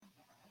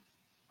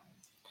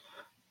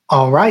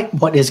All right,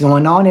 what is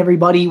going on,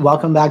 everybody?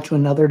 Welcome back to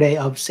another day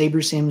of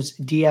SaberSim's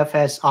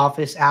DFS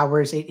office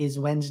hours. It is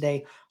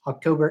Wednesday,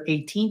 October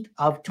 18th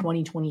of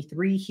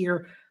 2023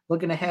 here.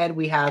 Looking ahead,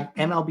 we have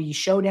MLB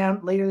Showdown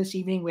later this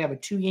evening. We have a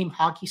two-game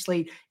hockey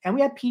slate, and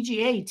we have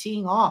PGA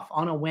teeing off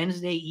on a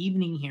Wednesday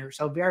evening here.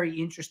 So very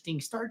interesting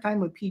start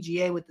time with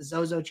PGA with the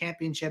Zozo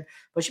Championship,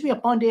 but should be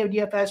a fun day of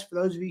DFS for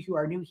those of you who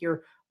are new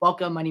here.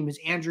 Welcome. My name is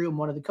Andrew. I'm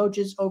one of the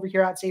coaches over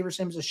here at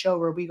SaberSims, a show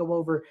where we go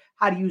over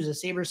how to use a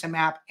SaberSim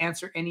app,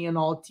 answer any and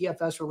all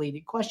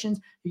DFS-related questions.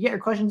 You get your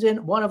questions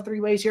in one of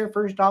three ways here.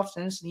 First off,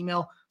 send us an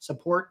email,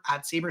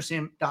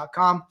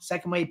 support@sabersim.com.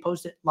 Second way,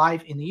 post it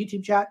live in the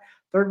YouTube chat.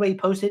 Third way,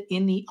 post it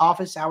in the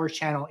office hours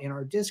channel in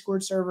our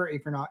Discord server.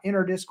 If you're not in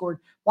our Discord,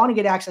 want to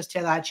get access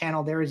to that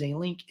channel, there is a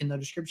link in the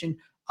description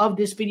of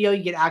this video.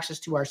 You get access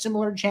to our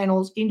similar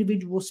channels,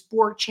 individual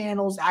sport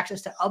channels,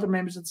 access to other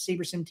members of the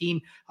SaberSim team,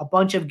 a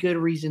bunch of good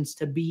reasons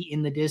to be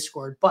in the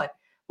Discord. But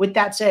with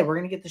that said, we're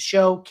going to get the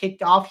show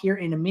kicked off here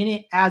in a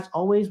minute. As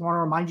always, want to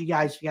remind you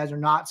guys, if you guys are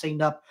not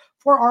signed up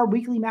for our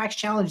weekly max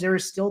challenge, there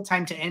is still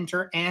time to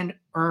enter and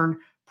earn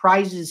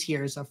prizes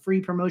here. It's a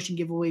free promotion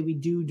giveaway we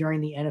do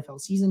during the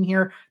NFL season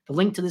here. The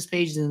link to this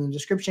page is in the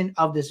description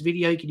of this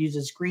video. You can use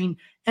the screen,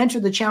 enter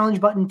the challenge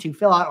button to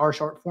fill out our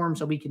short form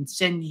so we can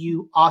send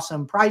you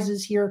awesome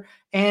prizes here.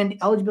 And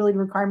eligibility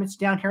requirements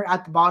down here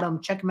at the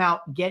bottom. Check them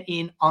out. Get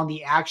in on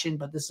the action.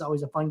 But this is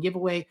always a fun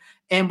giveaway.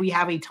 And we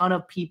have a ton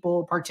of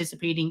people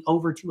participating,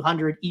 over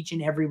 200 each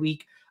and every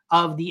week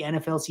of the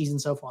NFL season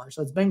so far.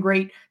 So it's been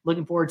great.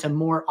 Looking forward to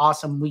more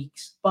awesome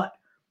weeks. But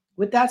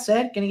with that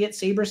said, going to get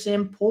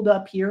SaberSim pulled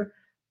up here.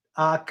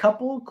 A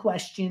couple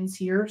questions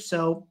here.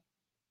 So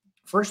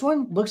first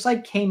one looks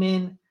like came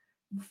in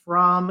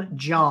from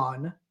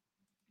John.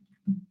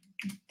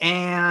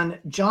 And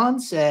John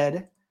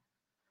said,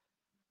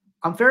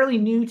 I'm fairly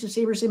new to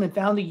SaberSim and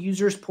found the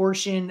users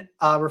portion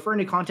referring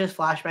to contest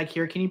flashback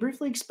here. Can you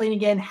briefly explain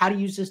again how to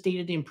use this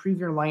data to improve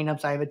your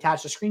lineups? I have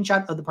attached a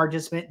screenshot of the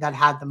participant that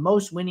had the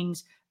most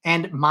winnings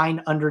and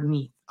mine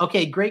underneath.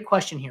 Okay, great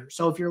question here.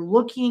 So if you're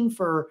looking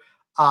for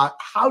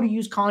how to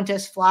use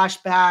contest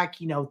flashback,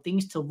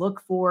 things to look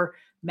for,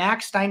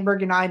 Max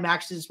Steinberg and I,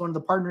 Max is one of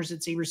the partners at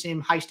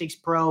SaberSim, High Stakes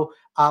Pro.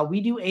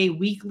 We do a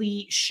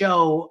weekly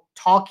show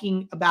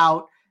talking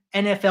about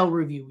NFL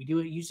review. We do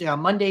it usually on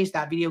Mondays.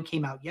 That video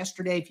came out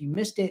yesterday. If you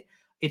missed it,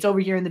 it's over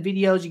here in the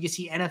videos. You can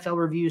see NFL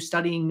review,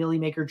 studying Millie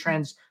Maker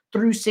trends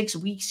through 6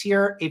 weeks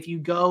here. If you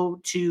go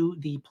to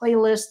the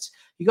playlists,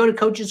 you go to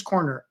Coach's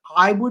Corner,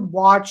 I would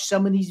watch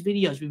some of these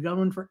videos. We've done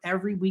one for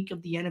every week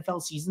of the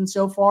NFL season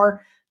so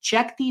far.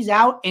 Check these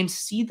out and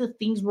see the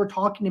things we're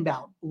talking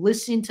about.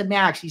 Listen to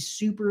Max. He's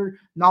super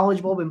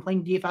knowledgeable, been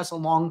playing DFS a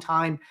long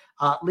time.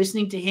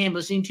 Listening to him,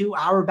 listening to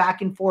our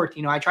back and forth.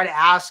 I try to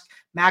ask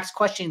Max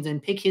questions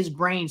and pick his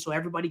brain so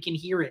everybody can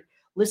hear it.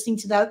 Listening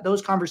to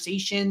those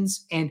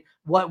conversations and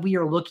what we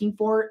are looking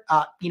for,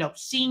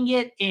 seeing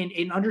it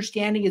and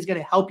understanding is going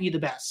to help you the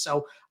best.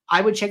 So I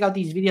would check out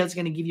these videos. It's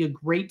going to give you a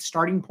great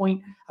starting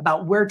point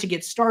about where to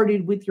get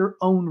started with your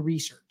own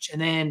research.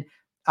 And then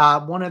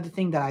one other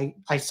thing that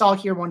I saw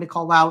here, wanted to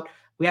call out,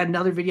 we had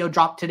another video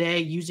drop today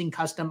using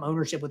custom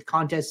ownership with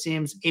contest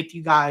sims. If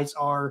you guys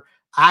are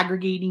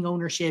aggregating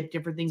ownership,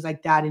 different things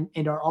like that,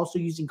 and are also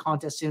using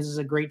contest sims, is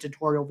a great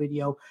tutorial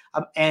video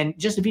and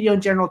just a video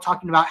in general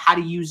talking about how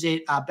to use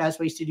it, best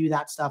ways to do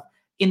that stuff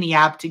in the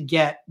app to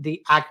get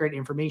the accurate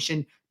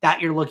information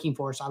that you're looking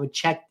for. So I would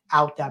check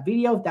out that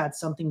video if that's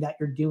something that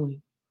you're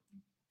doing.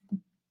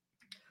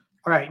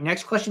 All right,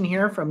 next question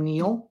here from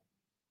Neil.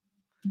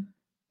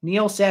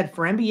 Neil said,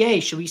 for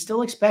NBA, should we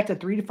still expect a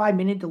 3 to 5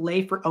 minute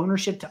delay for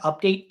ownership to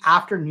update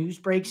after news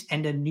breaks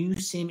and a new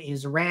sim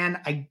is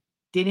ran? I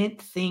didn't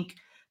think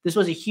this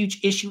was a huge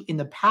issue in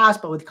the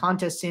past, but with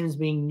contest sims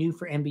being new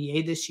for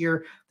NBA this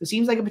year, this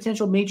seems like a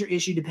potential major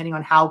issue depending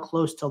on how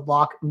close to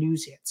lock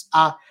news hits.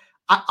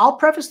 I'll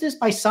preface this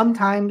by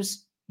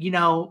sometimes,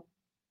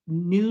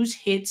 news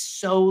hits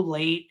so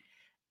late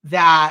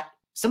that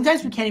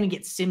sometimes we can't even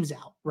get sims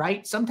out,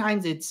 right?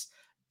 Sometimes it's,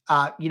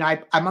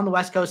 I'm on the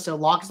West Coast, so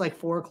lock is like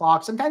 4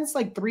 o'clock. Sometimes it's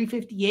like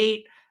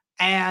 3:58,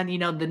 and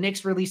the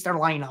Knicks release their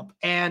lineup,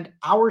 and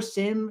our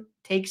sim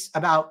takes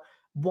about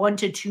 1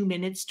 to 2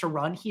 minutes to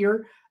run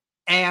here,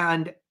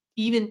 and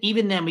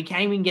even then, we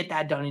can't even get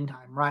that done in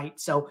time, right?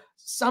 So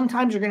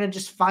sometimes you're gonna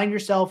just find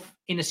yourself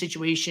in a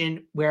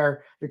situation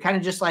where you're kind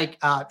of just like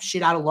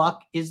shit out of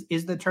luck is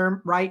the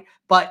term, right?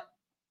 But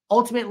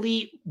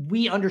ultimately,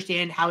 we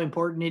understand how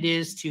important it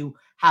is to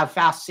have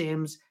fast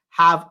sims,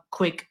 have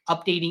quick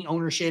updating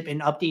ownership and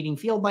updating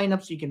field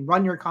lineups so you can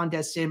run your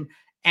contest sim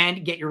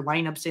and get your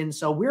lineups in.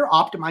 So we're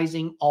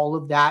optimizing all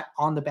of that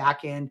on the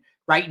back end.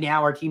 Right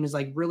now, our team is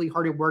like really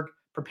hard at work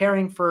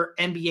preparing for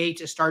NBA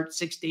to start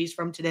 6 days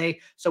from today.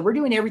 So we're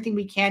doing everything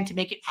we can to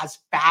make it as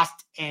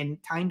fast and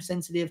time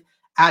sensitive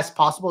as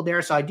possible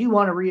there. So I do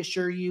want to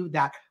reassure you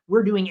that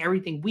we're doing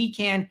everything we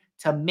can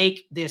to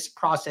make this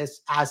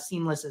process as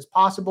seamless as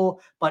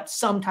possible. But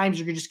sometimes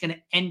you're just going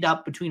to end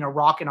up between a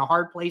rock and a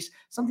hard place.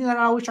 Something that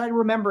I always try to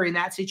remember in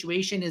that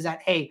situation is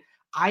that, hey,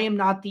 I am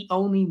not the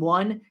only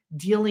one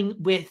dealing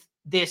with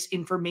this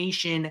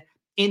information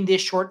in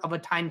this short of a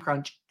time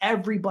crunch.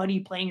 Everybody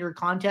playing your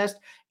contest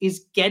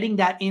is getting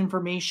that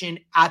information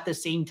at the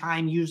same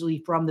time,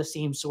 usually from the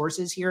same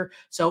sources here.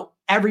 So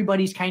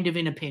everybody's kind of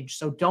in a pinch.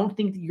 So don't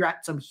think that you're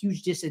at some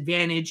huge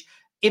disadvantage.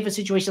 If a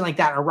situation like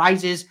that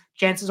arises,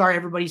 chances are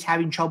everybody's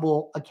having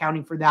trouble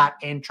accounting for that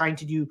and trying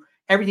to do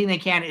everything they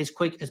can as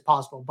quick as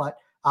possible. But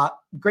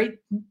great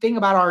thing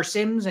about our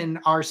sims and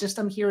our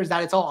system here is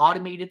that it's all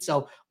automated.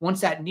 So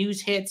once that news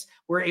hits,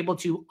 we're able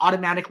to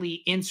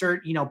automatically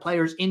insert,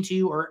 players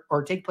into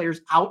or take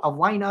players out of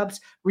lineups,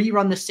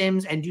 rerun the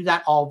sims, and do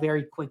that all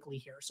very quickly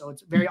here. So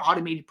it's a very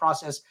automated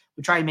process.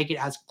 We try and make it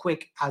as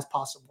quick as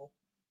possible.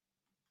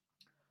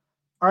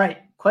 All right,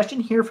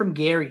 question here from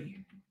Gary.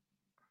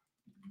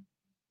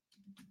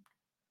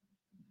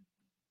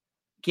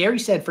 Gary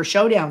said, for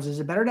showdowns, is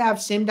it better to have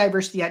sim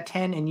diversity at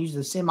 10 and use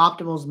the sim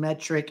optimals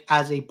metric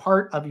as a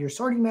part of your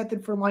sorting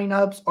method for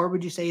lineups? Or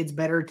would you say it's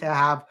better to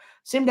have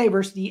sim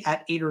diversity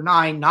at 8 or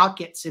 9, not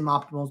get sim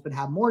optimals, but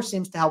have more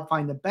sims to help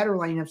find the better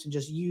lineups and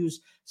just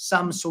use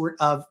some sort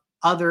of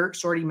other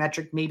sorting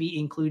metric, maybe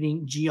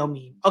including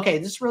geomean? Okay,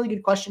 this is a really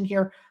good question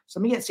here.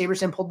 So let me get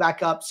SaberSim pulled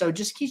back up. So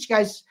just in case you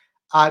guys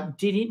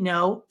didn't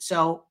know,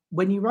 so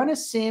when you run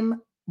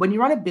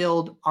a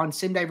build on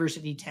sim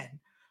diversity 10,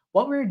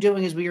 what we were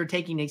doing is we were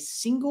taking a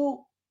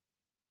single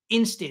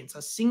instance,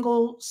 a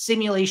single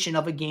simulation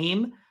of a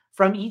game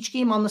from each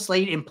game on the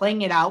slate and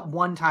playing it out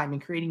one time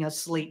and creating a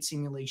slate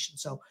simulation.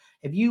 So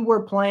if you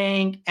were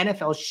playing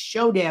NFL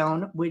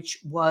Showdown, which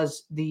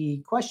was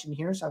the question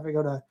here, so if I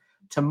go to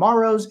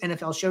tomorrow's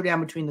NFL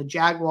Showdown between the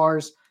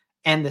Jaguars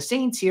and the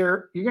Saints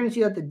here, you're going to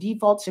see that the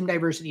default sim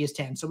diversity is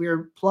 10. So we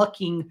are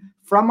plucking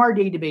from our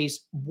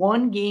database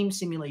one game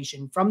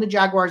simulation from the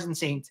Jaguars and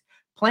Saints,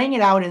 playing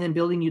it out, and then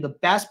building you the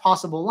best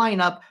possible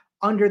lineup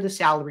under the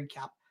salary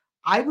cap.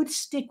 I would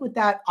stick with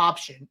that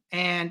option.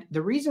 And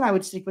the reason I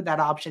would stick with that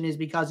option is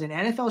because in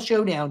NFL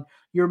Showdown,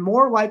 you're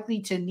more likely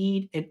to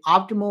need an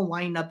optimal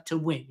lineup to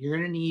win. You're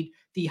going to need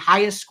the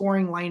highest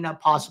scoring lineup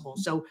possible.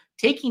 So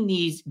taking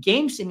these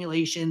game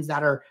simulations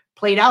that are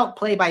played out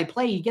play by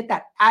play, you get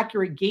that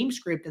accurate game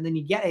script, and then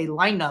you get a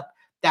lineup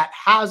that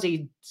has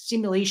a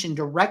simulation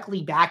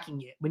directly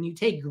backing it. When you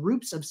take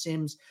groups of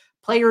sims,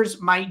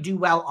 players might do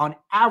well on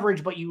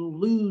average, but you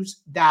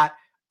lose that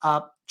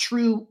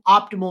true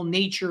optimal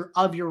nature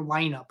of your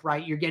lineup,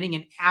 right? You're getting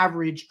an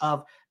average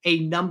of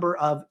a number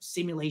of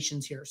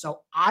simulations here.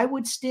 So I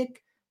would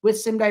stick with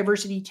sim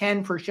diversity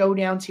 10 for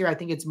showdowns here. I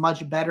think it's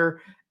much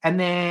better. And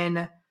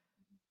then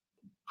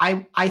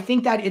I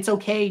think that it's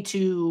okay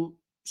to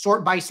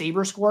sort by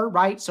saber score,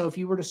 right? So if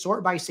you were to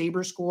sort by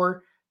saber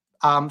score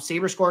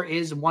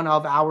is one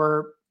of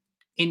our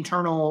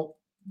internal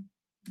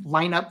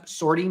lineup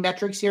sorting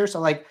metrics here. So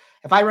like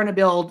if I run a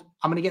build,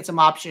 I'm going to get some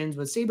options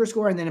with saber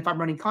score. And then if I'm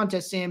running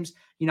contest sims,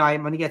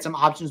 I'm going to get some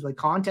options with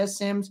contest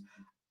sims.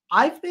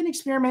 I've been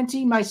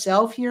experimenting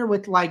myself here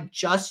with like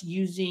just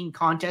using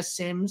contest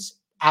sims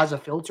as a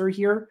filter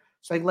here.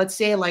 So like, let's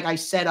say like I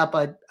set up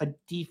a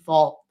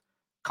default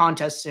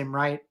contest sim,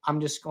 right? I'm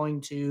just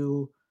going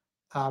to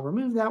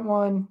remove that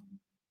one.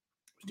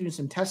 I was doing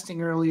some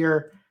testing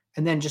earlier,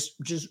 and then just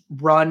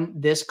run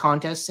this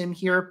contest sim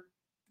here.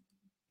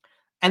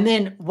 And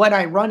then when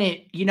I run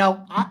it,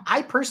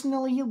 I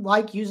personally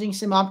like using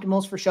sim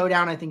optimals for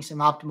showdown. I think sim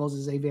optimals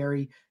is a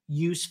very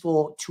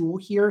useful tool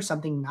here,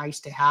 something nice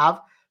to have.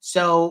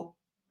 So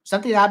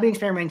something that I've been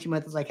experimenting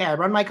with is like, hey, I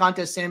run my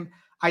contest sim.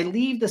 I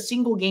leave the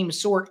single game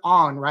sort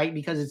on, right?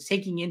 Because it's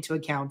taking into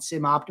account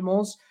sim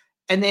optimals.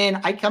 And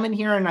then I come in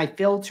here and I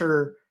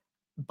filter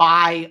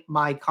by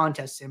my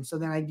contest sim. So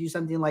then I do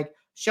something like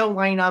show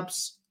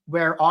lineups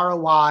where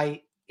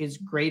ROI is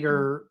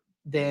greater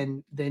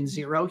than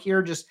 0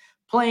 here, just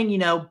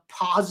playing,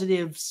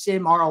 positive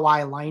sim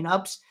ROI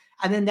lineups.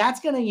 And then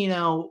that's going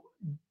to,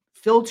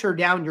 filter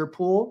down your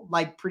pool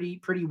like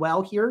pretty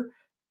well here.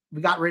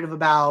 We got rid of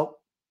about,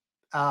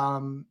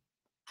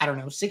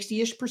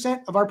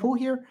 60-ish% of our pool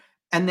here.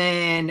 And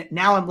then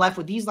now I'm left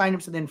with these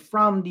lineups. And then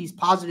from these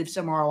positive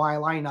sim ROI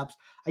lineups,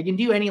 I can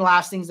do any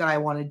last things that I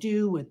want to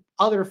do with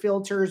other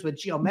filters, with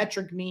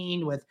geometric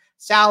mean, with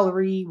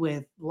salary,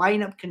 with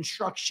lineup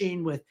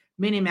construction, with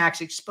minimax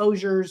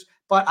exposures.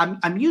 But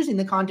I'm using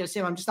the contest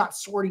sim. I'm just not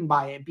sorting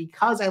by it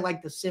because I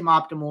like the sim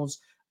optimals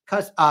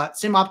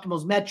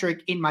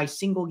metric in my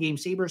single game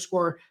saber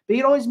score. But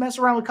you can always mess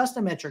around with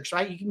custom metrics,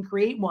 right? You can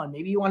create one.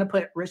 Maybe you want to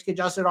put risk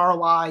adjusted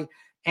ROI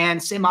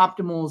and sim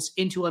optimals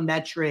into a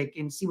metric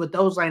and see what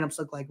those lineups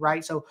look like,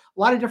 right? So a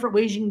lot of different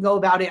ways you can go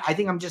about it. I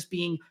think I'm just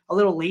being a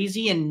little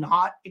lazy and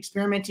not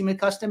experimenting with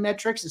custom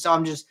metrics. And so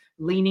I'm just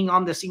leaning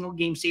on the single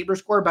game saber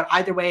score. But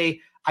either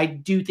way, I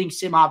do think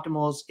sim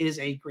optimals is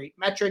a great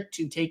metric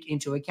to take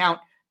into account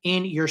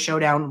in your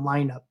showdown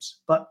lineups.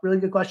 But really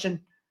good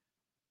question.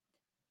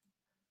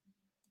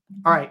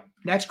 All right,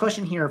 next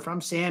question here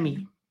from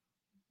Sammy.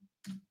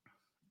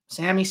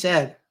 Sammy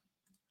said,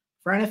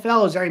 for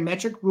NFL, is there a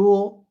metric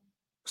rule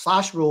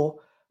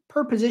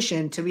per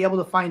position to be able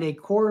to find a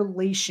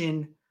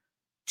correlation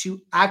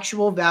to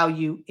actual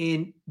value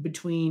in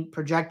between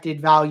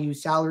projected value,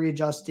 salary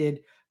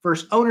adjusted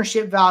versus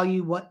ownership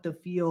value, what the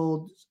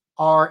fields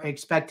are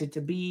expected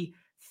to be.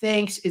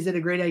 Thanks. Is it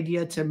a great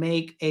idea to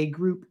make a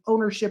group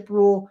ownership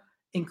rule,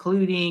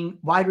 including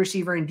wide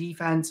receiver and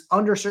defense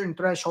under certain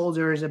thresholds,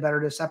 or is it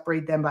better to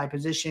separate them by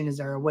position? Is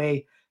there a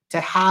way to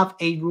have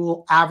a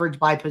rule average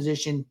by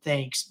position?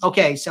 Thanks.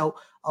 Okay, so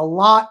a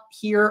lot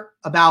here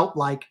about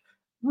like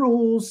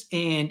rules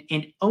and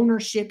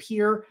ownership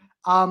here.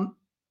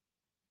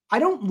 I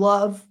don't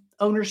love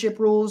ownership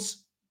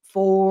rules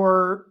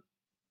for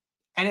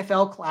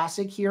NFL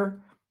Classic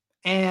here.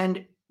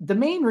 And the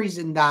main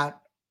reason that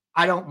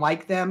I don't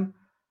like them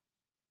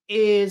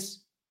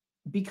is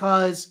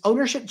because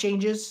ownership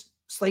changes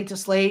slate to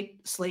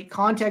slate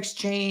context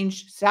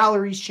change,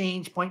 salaries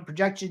change, point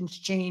projections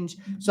change.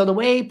 So the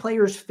way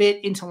players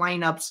fit into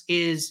lineups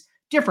is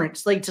different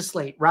slate to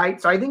slate,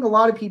 right? So I think a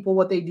lot of people,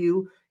 what they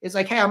do is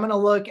like, hey, I'm going to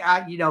look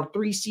at,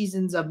 3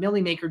 seasons of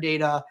Millie Maker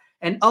data,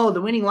 and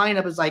the winning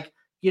lineup is like,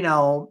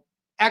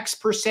 X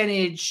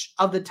percentage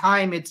of the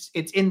time it's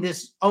in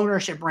this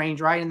ownership range,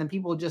 right? And then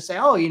people just say,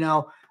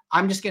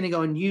 I'm just going to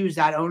go and use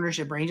that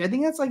ownership range. I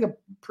think that's like a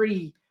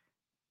pretty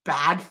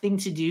bad thing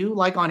to do,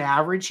 like on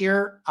average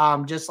here.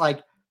 Just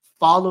like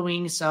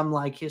following some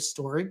like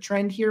historic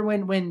trend here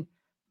when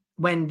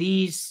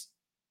these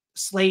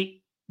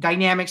slate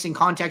dynamics and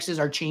contexts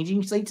are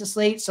changing slate to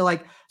slate. So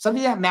like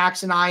something that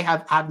Max and I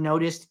have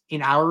noticed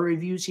in our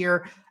reviews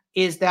here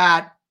is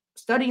that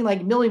studying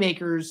like Millie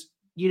Makers,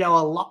 a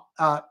lot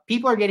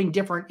people are getting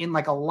different in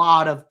like a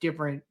lot of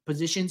different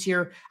positions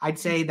here. I'd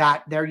say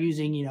that they're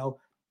using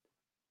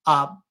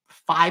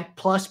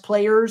 5+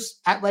 players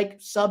at like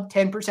sub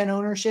 10%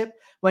 ownership.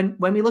 When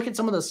we look at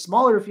some of the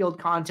smaller field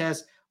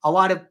contests, a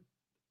lot of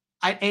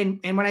and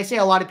when I say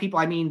a lot of people,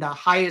 I mean the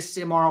highest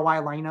sim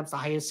ROI lineups, the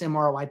highest sim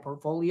ROI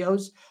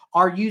portfolios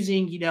are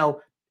using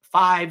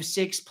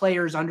 5-6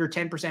 players under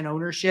 10%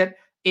 ownership.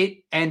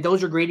 And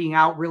those are grading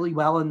out really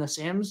well in the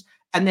sims.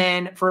 And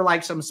then for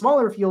like some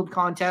smaller field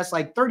contests,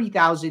 like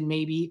 30,000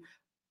 maybe,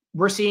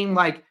 we're seeing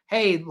like,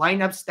 hey,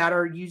 lineups that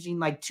are using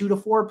like 2 to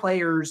 4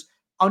 players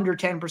under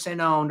 10%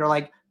 owned, or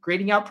like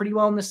grading out pretty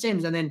well in the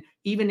sims. And then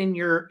even in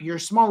your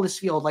smallest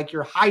field, like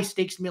your high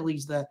stakes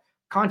millies, the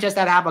contests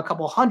that have a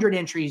couple hundred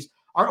entries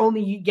are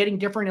only getting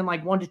different in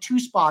like 1 to 2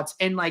 spots.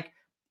 And like,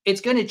 it's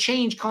going to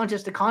change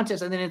contest to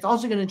contest. And then it's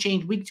also going to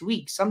change week to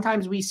week.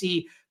 Sometimes we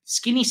see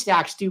skinny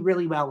stacks do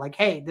really well. Like,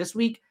 hey, this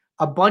week,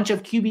 a bunch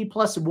of QB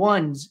plus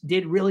ones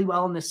did really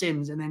well in the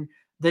sims. And then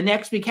the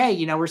next week,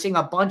 hey, we're seeing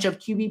a bunch of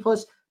QB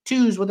plus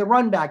twos with a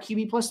run back,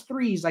 QB plus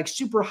threes, like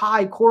super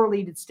high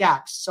correlated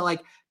stacks. So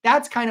like,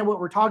 that's kind of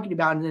what we're talking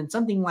about. And then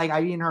something like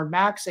I even heard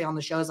Max say on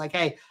the show is like,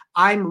 hey,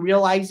 I'm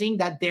realizing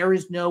that there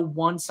is no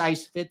one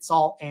size fits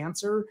all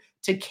answer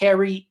to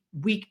carry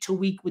week to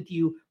week with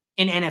you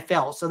in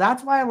NFL. So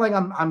that's why like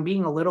I'm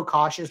being a little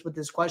cautious with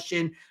this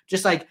question,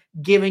 just like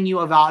giving you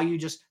a value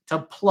just to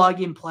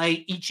plug and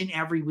play each and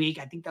every week.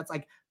 I think that's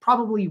like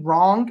probably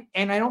wrong.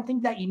 And I don't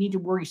think that you need to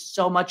worry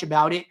so much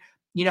about it.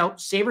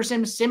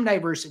 SaberSims sim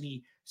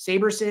diversity,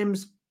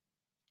 SaberSims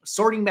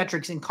sorting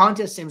metrics, and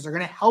contest sims are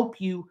going to help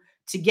you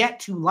to get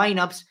to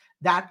lineups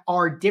that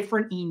are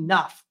different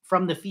enough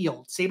from the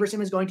field.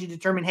 SaberSim is going to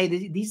determine, hey,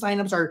 these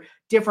lineups are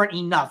different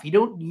enough. You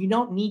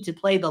don't need to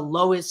play the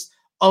lowest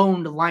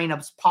owned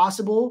lineups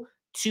possible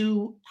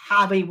to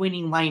have a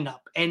winning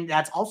lineup. And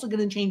that's also going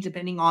to change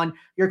depending on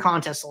your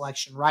contest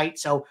selection, right?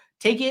 So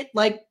take it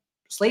like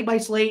slate by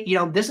slate.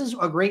 This is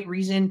a great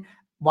reason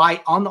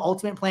why on the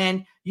ultimate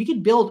plan, you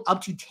could build up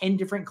to 10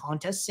 different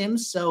contest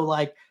sims. So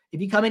like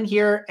if you come in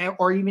here,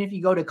 or even if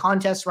you go to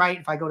contests, right?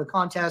 If I go to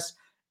contests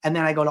and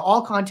then I go to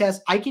all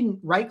contests, I can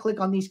right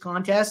click on these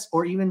contests,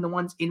 or even the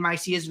ones in my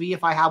CSV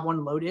if I have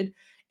one loaded,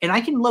 and I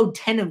can load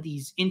 10 of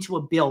these into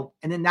a build.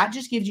 And then that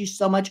just gives you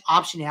so much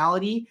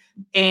optionality,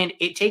 and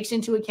it takes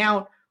into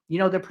account,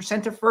 the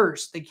percent of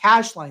first, the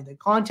cash line, the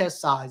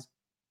contest size,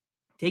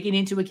 taking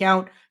into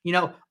account,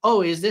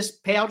 is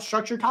this payout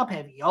structure top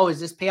heavy? Is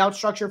this payout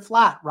structure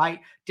flat, right?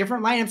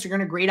 Different lineups are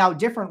going to grade out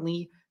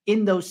differently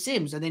in those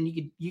sims. And then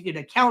you could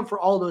account for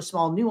all those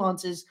small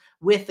nuances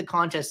with the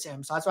contest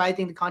sim. So that's why I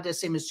think the contest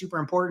sim is super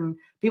important.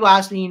 People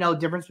ask me,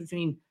 difference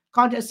between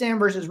contest sim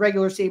versus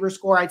regular Saber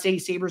score. I'd say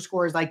Saber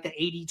score is like the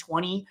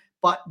 80-20,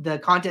 but the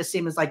contest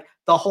sim is like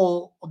the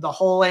whole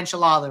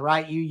enchilada,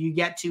 right? You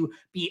get to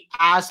be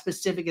as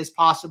specific as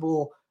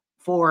possible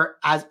for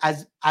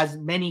as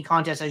many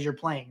contests as you're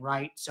playing,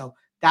 right? So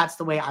that's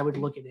the way I would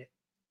look at it.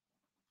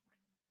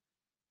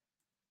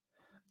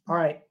 All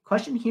right,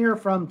 question here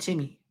from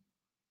Timmy.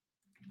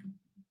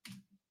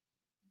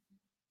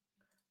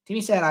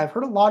 Timmy said, I've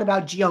heard a lot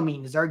about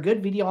GeoMean. Is there a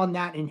good video on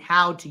that and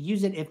how to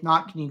use it? If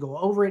not, can you go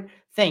over it?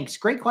 Thanks.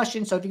 Great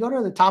question. So if you go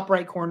to the top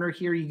right corner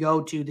here, you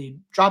go to the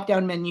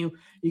drop-down menu,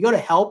 you go to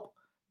help,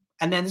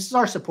 and then this is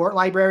our support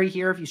library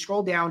here. If you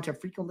scroll down to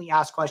frequently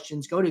asked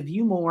questions, go to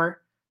view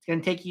more. It's going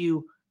to take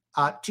you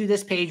to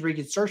this page where you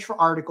can search for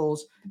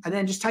articles, and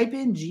then just type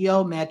in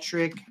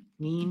geometric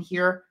mean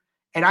here.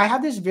 And I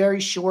have this very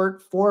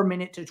short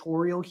 4-minute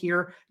tutorial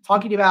here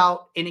talking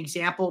about an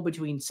example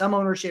between sum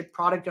ownership,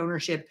 product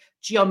ownership,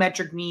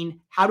 geometric mean,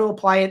 how to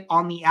apply it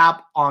on the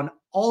app on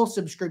all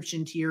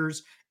subscription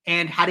tiers,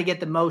 and how to get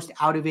the most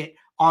out of it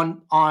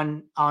on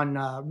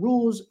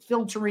rules,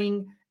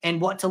 filtering, and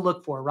what to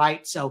look for,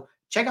 right? So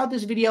check out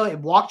this video. It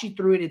walks you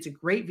through it. It's a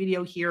great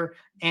video here,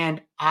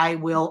 and I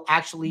will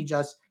actually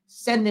just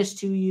send this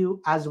to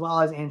you as well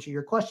as answer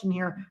your question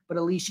here, but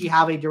at least you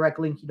have a direct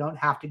link. You don't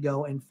have to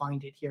go and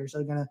find it here. So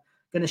I'm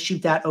gonna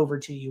shoot that over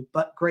to you,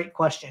 but great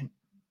question.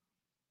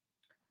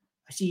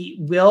 I see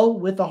Will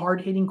with the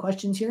hard-hitting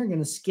questions here. I'm going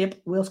to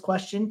skip Will's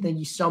question. Thank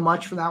you so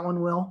much for that one,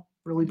 Will.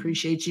 Really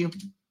appreciate you.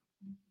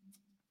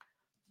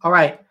 All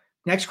right.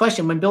 Next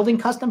question. When building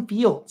custom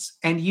fields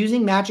and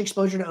using match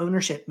exposure to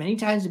ownership, many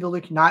times the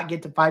builder cannot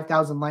get to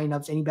 5,000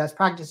 lineups. Any best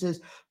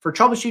practices for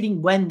troubleshooting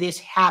when this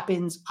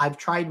happens? I've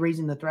tried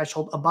raising the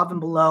threshold above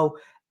and below,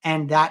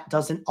 and that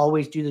doesn't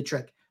always do the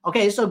trick.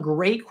 Okay, so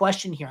great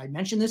question here. I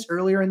mentioned this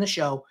earlier in the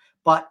show,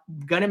 but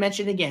I'm going to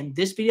mention it again.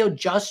 This video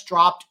just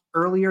dropped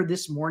earlier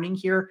this morning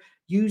here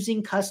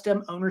using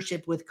custom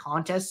ownership with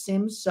contest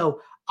sims. So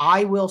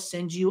I will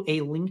send you a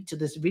link to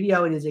this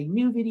video. It is a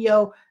new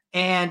video.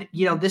 And,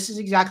 this is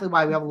exactly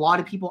why we have a lot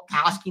of people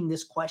asking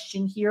this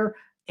question here.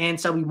 And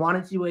so we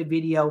wanted to do a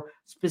video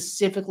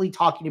specifically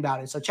talking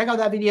about it. So check out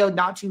that video,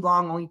 not too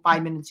long, only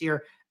 5 minutes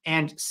here,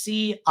 and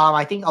see.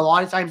 I think a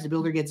lot of times the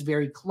builder gets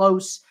very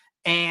close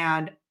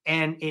and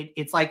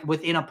it's like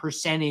within a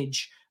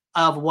percentage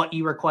of what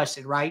you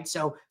requested, right?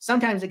 So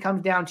sometimes it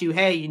comes down to,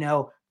 hey,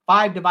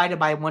 5 divided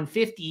by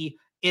 150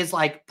 is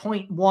like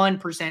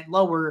 0.1%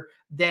 lower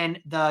than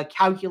the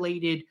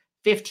calculated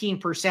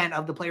 15%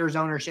 of the player's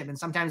ownership. And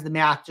sometimes the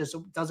math just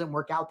doesn't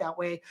work out that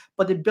way,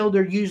 but the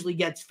builder usually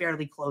gets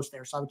fairly close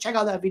there. So I would check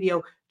out that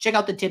video, check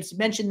out the tips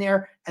mentioned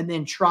there, and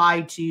then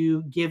try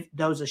to give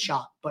those a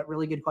shot. But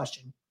really good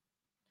question.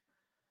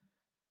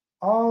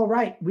 All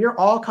right. We're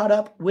all caught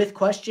up with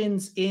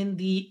questions in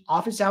the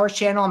office hours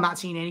channel. I'm not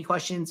seeing any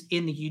questions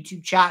in the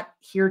YouTube chat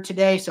here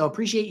today. So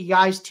appreciate you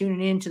guys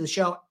tuning in to the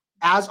show.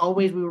 As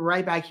always, we will be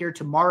right back here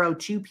tomorrow,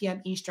 2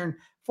 p.m. Eastern,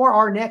 for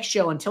our next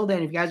show. Until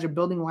then, if you guys are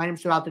building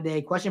lineups throughout the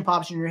day, question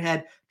pops in your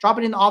head, drop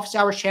it in the office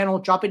hours channel,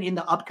 drop it in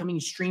the upcoming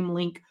stream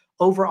link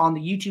over on the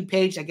YouTube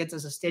page. That gets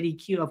us a steady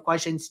queue of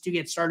questions to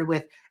get started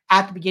with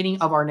at the beginning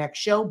of our next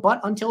show.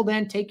 But until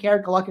then, take care.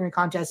 Good luck in your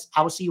contest.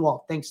 I will see you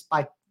all. Thanks.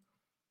 Bye.